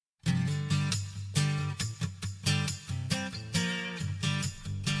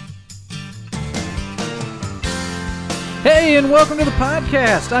Hey, and welcome to the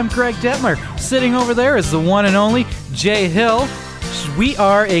podcast. I'm Greg Detmer. Sitting over there is the one and only Jay Hill. We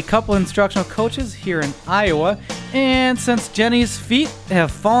are a couple instructional coaches here in Iowa, and since Jenny's feet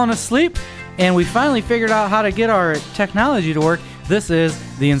have fallen asleep and we finally figured out how to get our technology to work, this is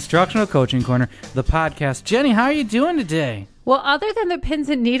the Instructional Coaching Corner, the podcast. Jenny, how are you doing today? Well, other than the pins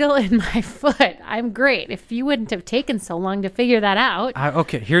and needle in my foot, I'm great. If you wouldn't have taken so long to figure that out.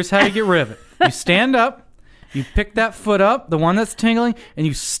 Okay, here's how you get rid of it. You stand up. You pick that foot up, the one that's tingling, and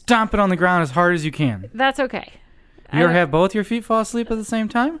you stomp it on the ground as hard as you can. That's okay. You ever have both your feet fall asleep at the same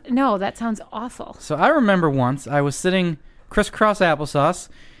time? No, that sounds awful. So I remember once I was sitting crisscross applesauce.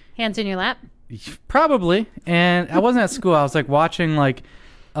 Hands in your lap? Probably. And I wasn't at school. I was like watching like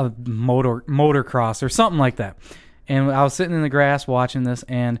a motocross or something like that. And I was sitting in the grass watching this,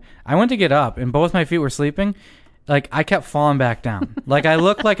 and I went to get up, and both my feet were sleeping. Like, I kept falling back down. Like, I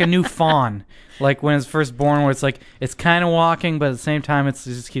looked like a new fawn. Like, when it's first born, where it's like, it's kind of walking, but at the same time, it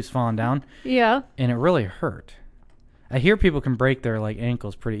just keeps falling down. Yeah. And it really hurt. I hear people can break their, like,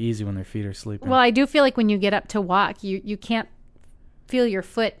 ankles pretty easy when their feet are sleeping. Well, I do feel like when you get up to walk, you can't feel your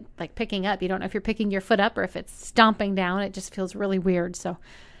foot, like, picking up. You don't know if you're picking your foot up or if it's stomping down. It just feels really weird. So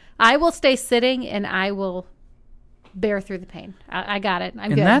I will stay sitting, and I will bear through the pain. I got it.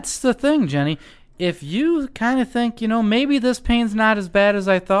 I'm good. And that's the thing, Jenny. If you kind of think, maybe this pain's not as bad as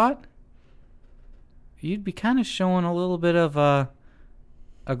I thought, you'd be kind of showing a little bit of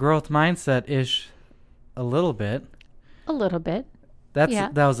a growth mindset-ish, a little bit. A little bit.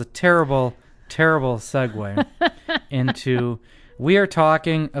 That was a terrible, terrible segue into, we are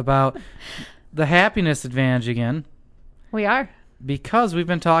talking about the happiness advantage again. We are. Because we've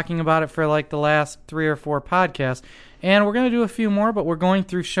been talking about it for like the last 3 or 4 podcasts. And we're going to do a few more, but we're going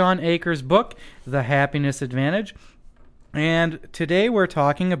through Shawn Achor's book, The Happiness Advantage. And today we're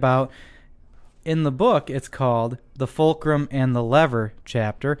talking about, in the book, it's called The Fulcrum and the Lever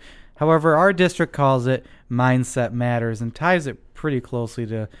chapter. However, our district calls it Mindset Matters and ties it pretty closely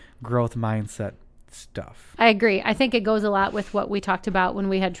to growth mindset stuff. I agree. I think it goes a lot with what we talked about when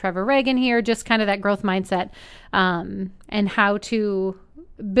we had Trevor Reagan here, just kind of that growth mindset and how to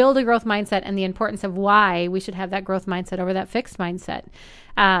build a growth mindset and the importance of why we should have that growth mindset over that fixed mindset.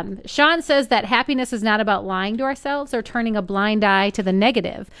 Shawn says that happiness is not about lying to ourselves or turning a blind eye to the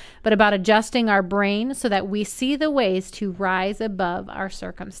negative, but about adjusting our brain so that we see the ways to rise above our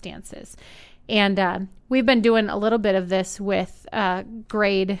circumstances. And we've been doing a little bit of this with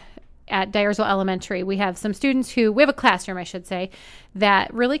grade at Dyersville Elementary. We have some students we have a classroom, I should say,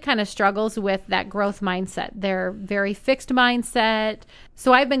 that really kind of struggles with that growth mindset. They're very fixed mindset.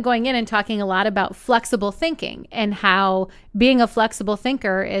 So I've been going in and talking a lot about flexible thinking and how being a flexible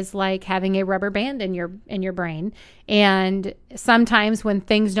thinker is like having a rubber band in your brain. And sometimes when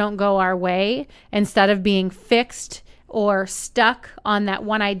things don't go our way, instead of being fixed or stuck on that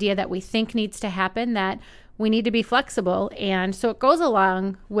one idea that we think needs to happen, that we need to be flexible. And so it goes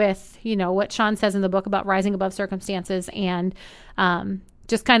along with, what Shawn says in the book about rising above circumstances and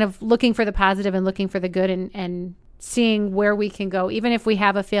just kind of looking for the positive and looking for the good and seeing where we can go. Even if we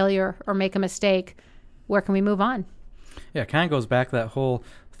have a failure or make a mistake, where can we move on? Yeah, it kind of goes back to that whole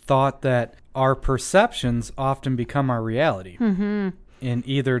thought that our perceptions often become our reality in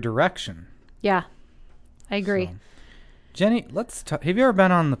either direction. Yeah, I agree. So, Jenny, have you ever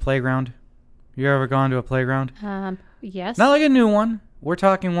been on the playground? You ever gone to a playground? Yes. Not like a new one. We're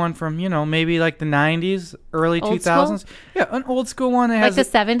talking one from, maybe like the 90s, early old 2000s. School? Yeah, an old school one. That has like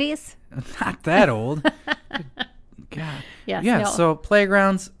the 70s? Not that old. God. Yes, yeah, no. So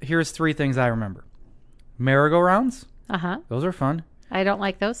playgrounds, here's 3 things I remember. Merry-go-rounds. Uh-huh. Those are fun. I don't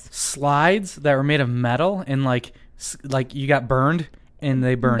like those. Slides that were made of metal and like you got burned and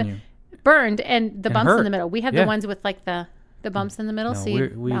they burn you. Burned and the bumps hurt. in the middle. We had the ones with like the bumps in the middle, No, so you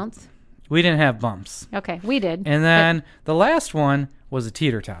bounce. We didn't have bumps. Okay, we did. And then the last one was a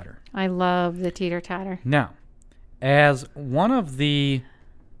teeter-totter. I love the teeter-totter. Now, as one of the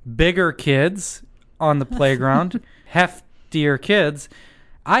bigger kids on the playground, heftier kids,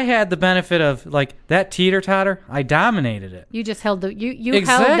 I had the benefit of, like, that teeter-totter, I dominated it. You just held you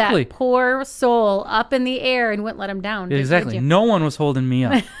Exactly. held that poor soul up in the air and wouldn't let him down. Exactly. No one was holding me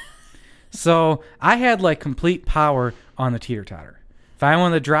up. So I had, like, complete power on the teeter-totter. If I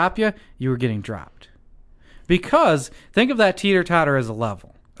wanted to drop you, you were getting dropped. Because think of that teeter-totter as a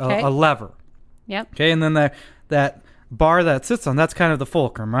lever. Yep. Okay, and then that bar that it sits on, that's kind of the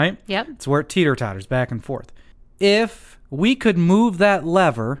fulcrum, right? Yep. It's where it teeter-totters back and forth. If we could move that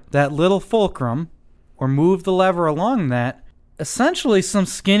lever, that little fulcrum, or move the lever along that, essentially some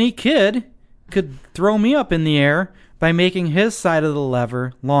skinny kid could throw me up in the air by making his side of the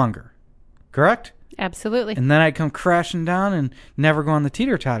lever longer. Correct? Absolutely. And then I'd come crashing down and never go on the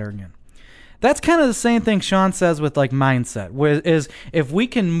teeter-totter again. That's kind of the same thing Sean says with like mindset, is if we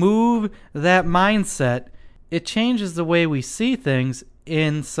can move that mindset, it changes the way we see things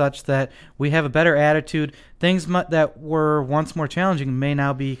in such that we have a better attitude. Things that were once more challenging may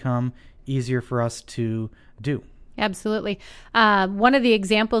now become easier for us to do. Absolutely. One of the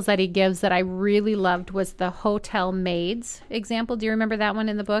examples that he gives that I really loved was the hotel maids example. Do you remember that one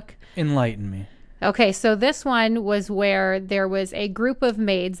in the book? Enlighten me. Okay, so this one was where there was a group of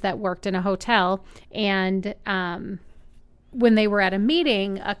maids that worked in a hotel, and when they were at a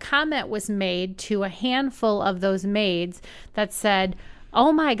meeting, a comment was made to a handful of those maids that said,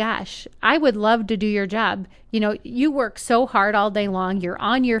 "Oh my gosh, I would love to do your job. You know, you work so hard all day long. You're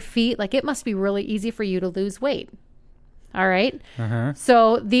on your feet. Like, it must be really easy for you to lose weight." All right.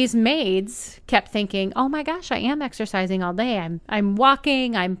 So these maids kept thinking, "Oh my gosh, I am exercising all day. I'm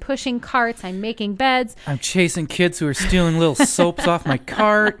walking, I'm pushing carts, I'm making beds. I'm chasing kids who are stealing little soaps off my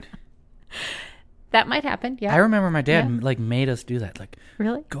cart." That might happen. Yeah. I remember my dad like made us do that. Like,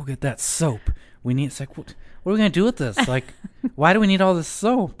 Really? go get that soap. We need. It's like, what are we gonna do with this? Like, why do we need all this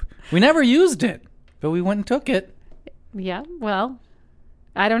soap? We never used it, but we went and took it. Yeah. Well,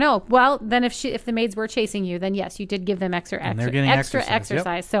 I don't know. Well, then if the maids were chasing you, then yes, you did give them extra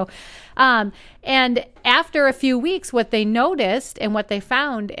exercise. So, and after a few weeks, what they noticed and what they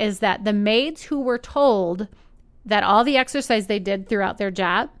found is that the maids who were told that all the exercise they did throughout their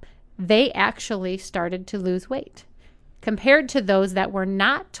job, they actually started to lose weight. Compared to those that were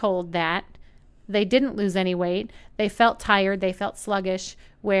not told that, they didn't lose any weight. They felt tired. They felt sluggish,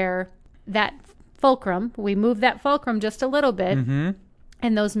 where that fulcrum, we moved that fulcrum just a little bit.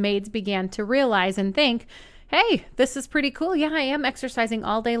 And those maids began to realize and think, hey, this is pretty cool. Yeah, I am exercising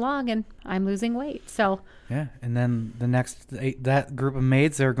all day long and I'm losing weight. So yeah, and then that group of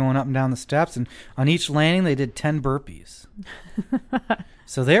maids, they were going up and down the steps, and on each landing they did 10 burpees.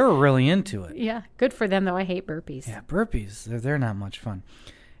 So they were really into it. Yeah, good for them though. I hate burpees. Yeah, burpees, they're not much fun.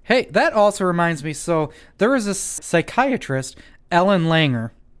 Hey, that also reminds me. So there was a psychiatrist, Ellen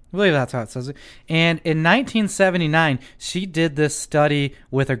Langer. I believe that's how it says it. And in 1979, she did this study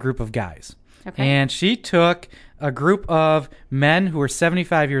with a group of guys. Okay. And she took a group of men who were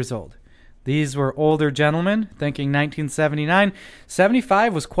 75 years old. These were older gentlemen, thinking 1979.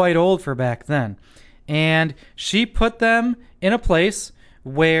 75 was quite old for back then. And she put them in a place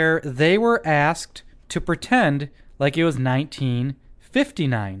where they were asked to pretend like it was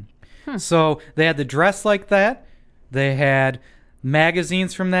 1959. So they had to dress like that. They had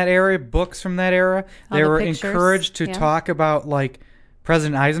magazines from that era, books from that era. They were encouraged to talk about like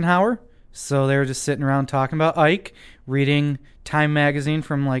President Eisenhower. So they were just sitting around talking about Ike, reading Time magazine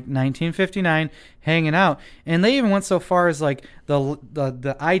from like 1959, hanging out. And they even went so far as like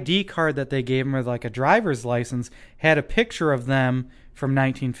the ID card that they gave them, or like a driver's license, had a picture of them from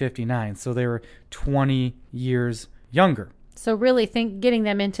 1959. So they were 20 years younger. So really getting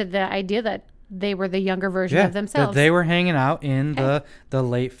them into the idea that they were the younger version of themselves. That they were hanging out in the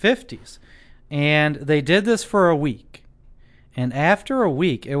late 50s. And they did this for a week. And after a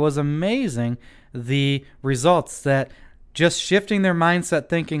week, it was amazing the results, that just shifting their mindset,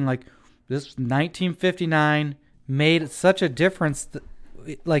 thinking like this 1959 made such a difference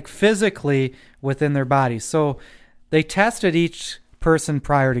like physically within their bodies. So they tested each person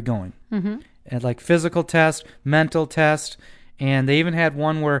prior to going. And like physical test, mental test. And they even had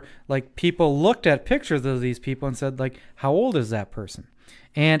one where like people looked at pictures of these people and said like, how old is that person?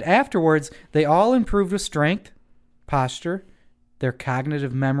 And afterwards, they all improved with strength, posture, their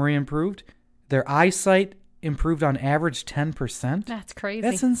cognitive memory improved, their eyesight improved on average 10%. That's crazy.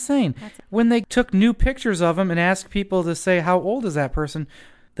 That's insane. When they took new pictures of them and asked people to say, how old is that person?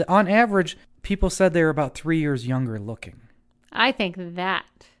 On average, people said they were about 3 years younger looking. I think that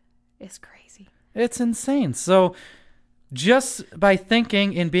is crazy. It's insane. So just by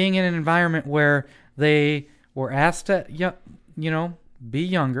thinking and being in an environment where they were asked to, be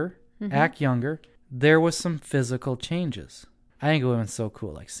younger, act younger, there was some physical changes. I think it would have been so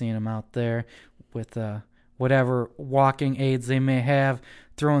cool, like seeing them out there with whatever walking aids they may have,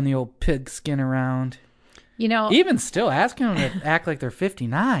 throwing the old pig skin around. Even still, asking them to act like they're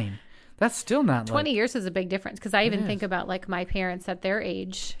 59. That's still not 20 years is a big difference, because I even think about like my parents at their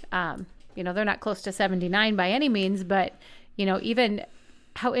age. They're not close to 79 by any means, but even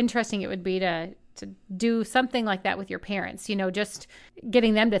how interesting it would be to do something like that with your parents, just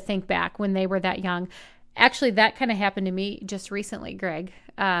getting them to think back when they were that young. Actually, that kind of happened to me just recently, Greg.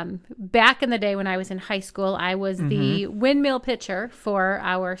 Back in the day when I was in high school, I was the windmill pitcher for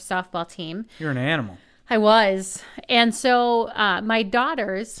our softball team. You're an animal. I was. And so my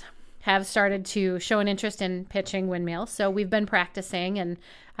daughters have started to show an interest in pitching windmills. So we've been practicing, and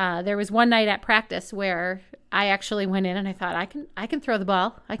there was one night at practice where I actually went in and I thought, I can throw the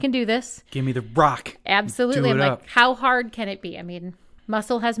ball. I can do this. Give me the rock. Absolutely. Do I'm it like, up. how hard can it be? I mean,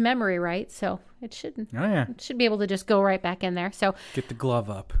 muscle has memory, right? So it shouldn't. Oh, yeah. It should be able to just go right back in there. So Get the glove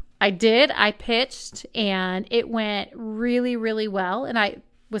up. I did. I pitched, and it went really, really well. And I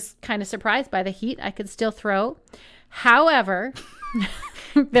was kind of surprised by the heat. I could still throw. However,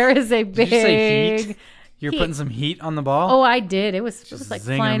 there is a big... Did you say heat? You're heat. putting some heat on the ball? Oh, I did. It was like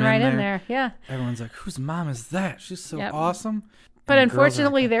zing flying 'em right in in there. Yeah. Everyone's like, whose mom is that? She's so Yep. awesome. But And the girls are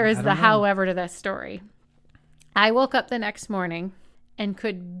unfortunately, like, there is I the don't know. however to this story. I woke up the next morning and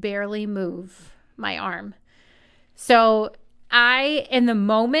could barely move my arm. So in the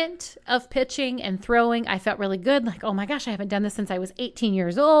moment of pitching and throwing, I felt really good. Like, oh my gosh, I haven't done this since I was 18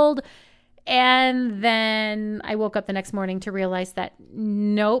 years old. And then I woke up the next morning to realize that,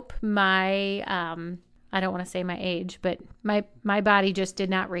 nope, my, I don't want to say my age, but my body just did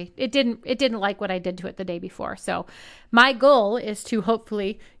not it didn't like what I did to it the day before. So my goal is to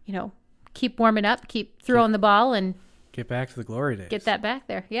hopefully, keep warming up, keep throwing the ball, and Get back to the glory days. get that back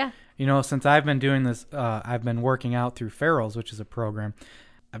there. Yeah. Since I've been doing this, I've been working out through Farrell's, which is a program.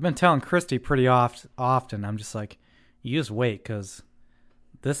 I've been telling Christy pretty often, I'm just like, you just wait, because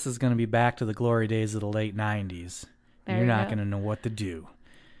this is going to be back to the glory days of the late 90s. There You're you not go. going to know what to do.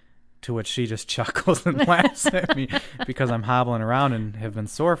 To which she just chuckles and laughs at me because I'm hobbling around and have been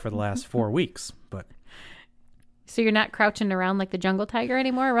sore for the last 4 weeks. But So you're not crouching around like the jungle tiger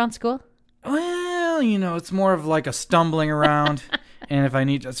anymore around school? well, it's more of like a stumbling around. And if I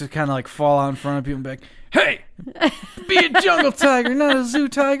need to just kind of like fall out in front of people and be like, hey, be a jungle tiger, not a zoo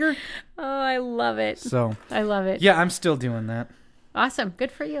tiger. Oh, I love it. So, I love it. yeah, I'm still doing that. Awesome.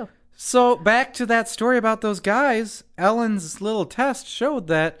 Good for you. So back to that story about those guys, Ellen's little test showed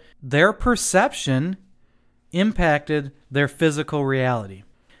that their perception impacted their physical reality.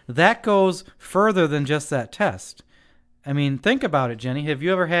 That goes further than just that test. I mean, think about it, Jenny. Have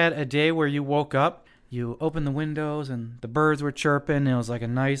you ever had a day where you woke up, you opened the windows and the birds were chirping, and it was like a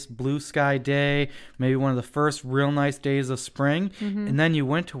nice blue sky day, maybe one of the first real nice days of spring, and then you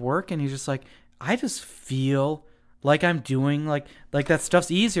went to work and you're just like, I just feel like I'm doing, like that stuff's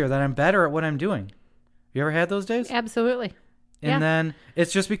easier, that I'm better at what I'm doing. You ever had those days? Absolutely. And Yeah. then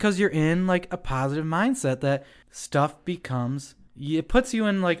it's just because you're in like a positive mindset that stuff becomes, it puts you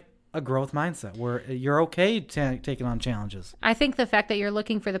in like a growth mindset where you're okay taking on challenges. I think the fact that you're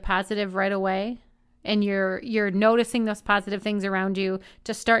looking for the positive right away and you're noticing those positive things around you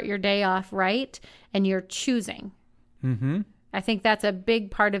to start your day off right, and you're choosing. Mm-hmm. I think that's a big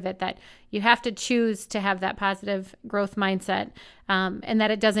part of it, that you have to choose to have that positive growth mindset, and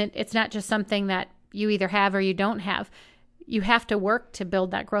that it's not just something that you either have or you don't have. You have to work to build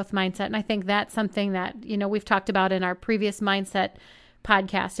that growth mindset. And I think that's something that, we've talked about in our previous mindset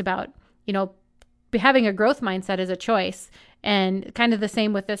podcast about, having a growth mindset is a choice, and kind of the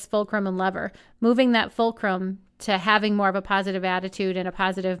same with this fulcrum and lever. Moving that fulcrum to having more of a positive attitude and a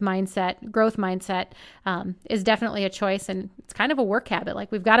positive mindset, growth mindset, is definitely a choice. And it's kind of a work habit.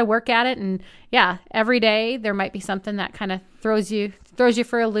 Like, we've got to work at it. And yeah, every day there might be something that kind of throws you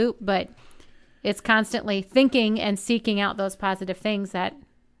for a loop, but it's constantly thinking and seeking out those positive things that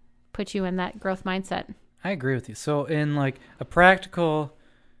put you in that growth mindset. I agree with you. So in like a practical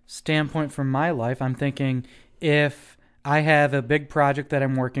standpoint from my life, I'm thinking if I have a big project that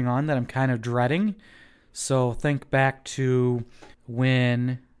I'm working on that I'm kind of dreading. So think back to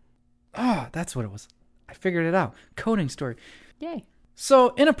when, that's what it was. I figured it out. Coding story. Yay. So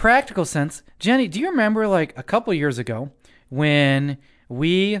in a practical sense, Jenny, do you remember like a couple years ago when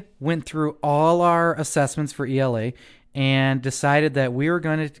we went through all our assessments for ELA and decided that we were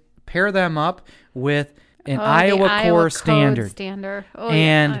going to pair them up with an Iowa Core standard. Oh,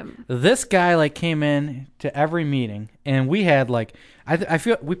 And this guy like came in to every meeting, and we had like, I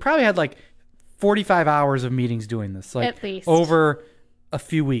feel we probably had like 45 hours of meetings doing this, like At least. over a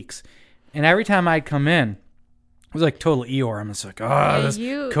few weeks. And every time I'd come in, it was like total Eeyore. I'm just like,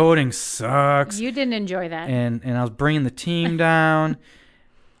 this coding sucks. You didn't enjoy that. And I was bringing the team down.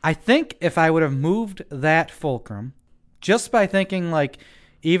 I think if I would have moved that fulcrum, just by thinking like,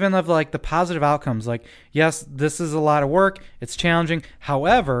 even of like the positive outcomes, like, yes, this is a lot of work, it's challenging,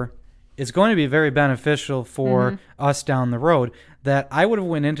 however, it's going to be very beneficial for us down the road, that I would have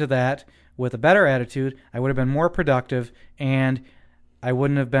went into that with a better attitude, I would have been more productive, and I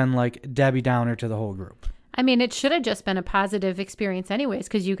wouldn't have been like Debbie Downer to the whole group. I mean, it should have just been a positive experience anyways,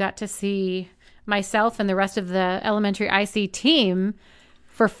 because you got to see myself and the rest of the elementary IC team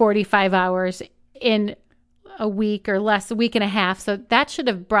for 45 hours in a week or less, a week and a half. So that should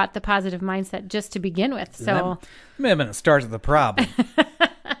have brought the positive mindset just to begin with. So that may have been the start of the problem.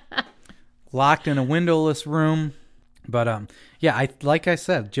 Locked in a windowless room. But yeah, like I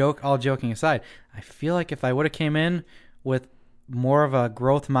said, all joking aside, I feel like if I would have came in with more of a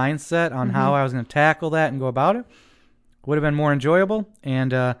growth mindset on how I was going to tackle that and go about it, would have been more enjoyable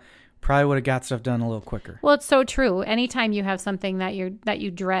and probably would have got stuff done a little quicker. Well, it's so true. Anytime you have something that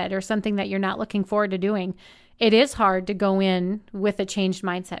you dread or something that you're not looking forward to doing, it is hard to go in with a changed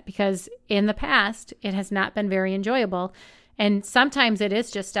mindset because in the past, it has not been very enjoyable. And sometimes it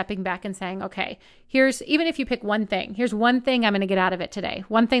is just stepping back and saying, okay, even if you pick one thing, here's one thing I'm going to get out of it today.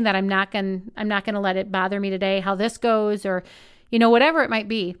 One thing that I'm not going to let it bother me today, how this goes, or, whatever it might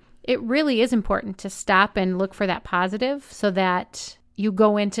be. It really is important to stop and look for that positive so that you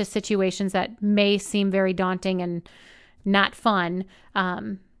go into situations that may seem very daunting and not fun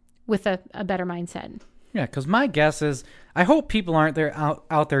with a better mindset. Yeah, because my guess is I hope people aren't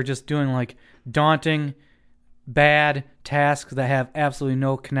out there just doing like daunting, bad tasks that have absolutely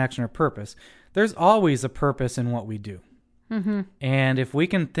no connection or purpose. There's always a purpose in what we do. Mm-hmm. And if we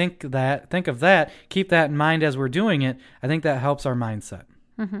can think of that, keep that in mind as we're doing it, I think that helps our mindset.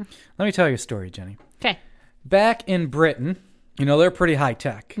 Mm-hmm. Let me tell you a story, Jenny. Okay. Back in Britain, they're pretty high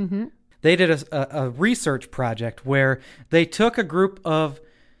tech. Mm-hmm. They did a research project where they took a group of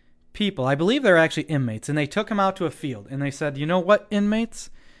people, I believe they're actually inmates, and they took them out to a field. And they said, you know what, inmates?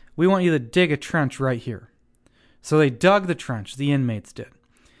 We want you to dig a trench right here. So they dug the trench, the inmates did.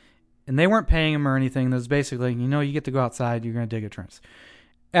 And they weren't paying them or anything. It was basically, you get to go outside, you're going to dig a trench.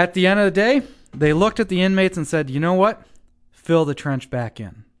 At the end of the day, they looked at the inmates and said, you know what? Fill the trench back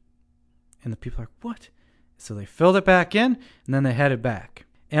in. And the people are like, what? So they filled it back in, and then they headed back.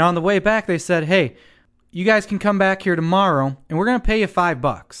 And on the way back, they said, hey, you guys can come back here tomorrow, and we're going to pay you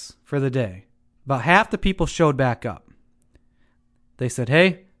 $5 for the day. About half the people showed back up. They said,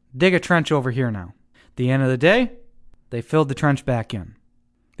 hey, dig a trench over here now. At the end of the day, they filled the trench back in.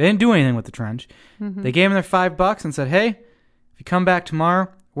 They didn't do anything with the trench. Mm-hmm. They gave them their $5 and said, hey, if you come back tomorrow,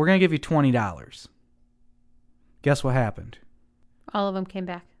 we're going to give you $20. Guess what happened? All of them came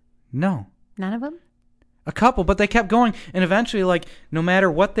back. No. None of them? A couple, but they kept going. And eventually, no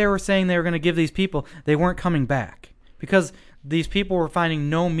matter what they were saying they were going to give these people, they weren't coming back. Because these people were finding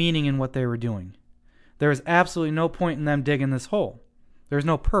no meaning in what they were doing. There was absolutely no point in them digging this hole. There's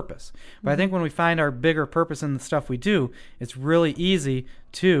no purpose. But I think when we find our bigger purpose in the stuff we do, it's really easy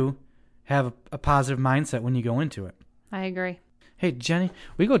to have a positive mindset when you go into it. I agree. Hey, Jenny,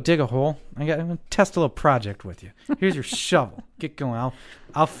 we go dig a hole. I'm going to test a little project with you. Here's your shovel. Get going.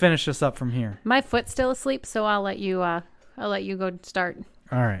 I'll finish this up from here. My foot's still asleep, so I'll let you go start.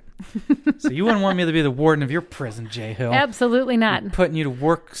 All right. So you wouldn't want me to be the warden of your prison, Jay Hill. Absolutely not. I'm putting you to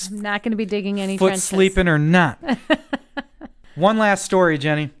work. I'm not going to be digging any foot trenches. Sleeping or not. One last story,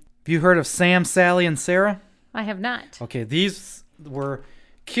 Jenny. Have you heard of Sam, Sally, and Sarah? I have not. Okay, these were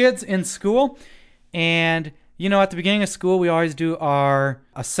kids in school, and at the beginning of school, we always do our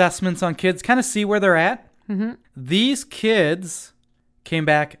assessments on kids, kind of see where they're at. Mm-hmm. These kids came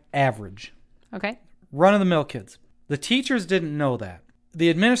back average. Okay. Run-of-the-mill kids. The teachers didn't know that. The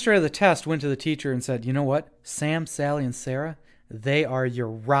administrator of the test went to the teacher and said, you know what? Sam, Sally, and Sarah, they are your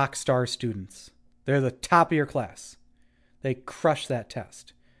rock star students. They're the top of your class. They crushed that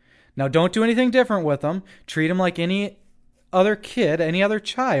test. Now, don't do anything different with them. Treat them like any other kid, any other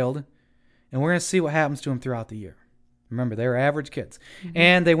child, and we're going to see what happens to them throughout the year. Remember, they're average kids. Mm-hmm.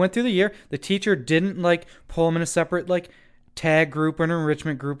 And they went through the year. The teacher didn't pull them in a separate tag group or an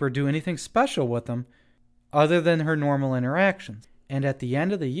enrichment group or do anything special with them other than her normal interactions. And at the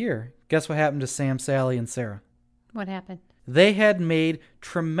end of the year, guess what happened to Sam, Sally, and Sarah? What happened? They had made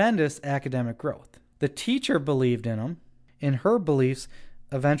tremendous academic growth. The teacher believed in them, and her beliefs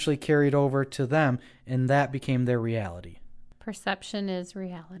eventually carried over to them, and that became their reality. Perception is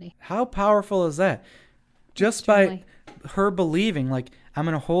reality. How powerful is that? Just by her believing, I'm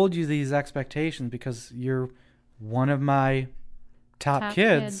going to hold you these expectations because you're one of my top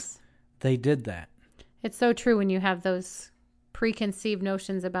kids. They did that. It's so true when you have those preconceived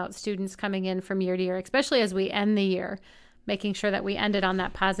notions about students coming in from year to year, especially as we end the year, making sure that we end it on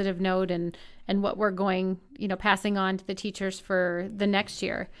that positive note and what we're going, passing on to the teachers for the next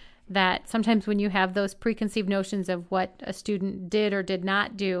year. That sometimes when you have those preconceived notions of what a student did or did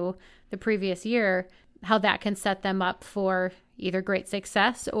not do the previous year, how that can set them up for either great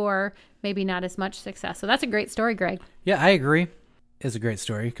success or maybe not as much success. So that's a great story, Greg. Yeah, I agree. It's a great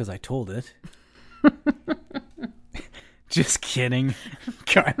story because I told it. Just kidding.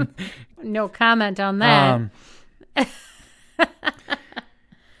 No comment on that.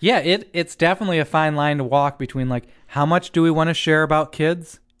 Yeah, it's definitely a fine line to walk between like how much do we want to share about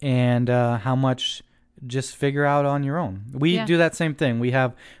kids and how much just figure out on your own. We do that same thing. We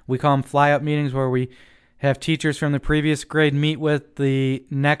call them fly-up meetings where we have teachers from the previous grade meet with the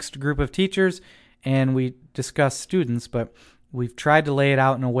next group of teachers and we discuss students, but we've tried to lay it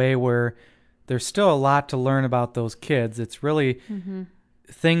out in a way where there's still a lot to learn about those kids. It's really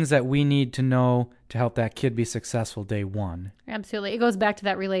things that we need to know to help that kid be successful day one. Absolutely. It goes back to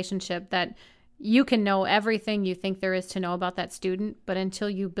that relationship that you can know everything you think there is to know about that student, but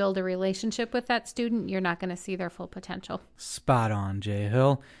until you build a relationship with that student, you're not going to see their full potential. Spot on, Jay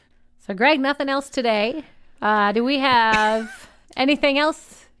Hill. So, Greg, nothing else today. Do we have anything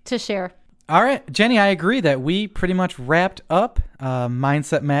else to share? All right, Jenny, I agree that we pretty much wrapped up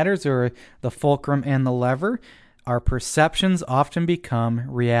Mindset Matters, or the fulcrum and the lever. Our perceptions often become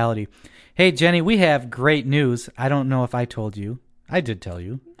reality. Hey, Jenny, we have great news. I don't know if I told you. I did tell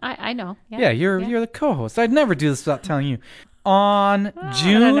you. I know. Yeah, you're the co-host. I'd never do this without telling you. On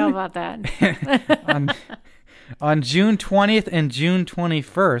June, I don't know about that. on June 20th and June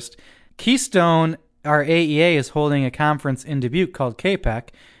 21st, Keystone, our AEA, is holding a conference in Dubuque called KPEC,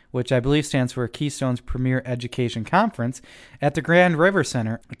 which I believe stands for Keystone's Premier Education Conference, at the Grand River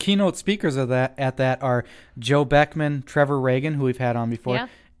Center. Keynote speakers at that are Joe Beckman, Trevor Reagan, who we've had on before,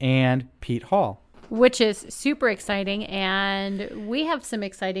 and Pete Hall. Which is super exciting, and we have some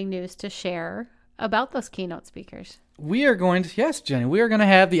exciting news to share about those keynote speakers. We are going to, yes, Jenny, we are going to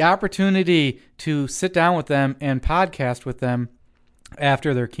have the opportunity to sit down with them and podcast with them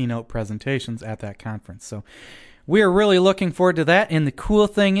after their keynote presentations at that conference. So we are really looking forward to that. And the cool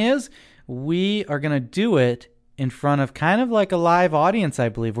thing is we are going to do it in front of kind of like a live audience, I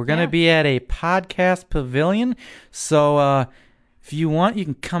believe. We're going to be at a podcast pavilion. So if you want, you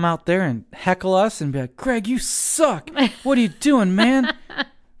can come out there and heckle us and be like, Greg, you suck. What are you doing, man?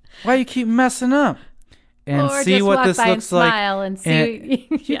 Why you keep messing up? And or see what this looks like. And see,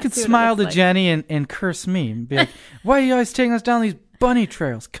 you could smile to Jenny and curse me and be like, why are you always taking us down these bunny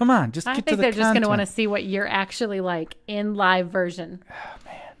trails? Come on, just get to the content. I think they're just going to want to see what you're actually like in live version. Oh,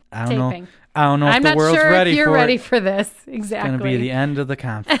 man. I don't know if the world's ready for it. I'm not sure if you're ready for this. Exactly. It's going to be the end of the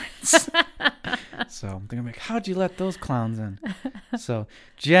conference. So I'm thinking, like, how'd you let those clowns in? So,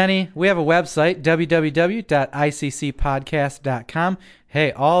 Jenny, we have a website, www.iccpodcast.com.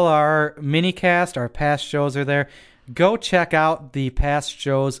 Hey, all our minicast, our past shows are there. Go check out the past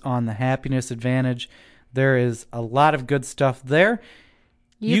shows on the Happiness Advantage. There is a lot of good stuff there.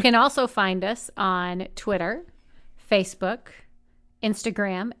 You can also find us on Twitter, Facebook,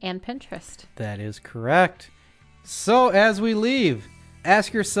 Instagram, and Pinterest. That is correct. So as we leave,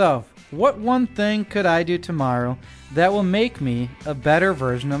 ask yourself, what one thing could I do tomorrow that will make me a better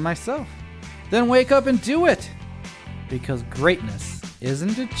version of myself? Then wake up and do it. Because greatness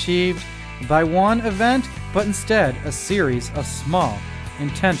isn't achieved by one event, but instead a series of small,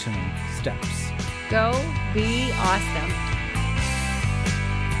 intentional steps. Go be awesome.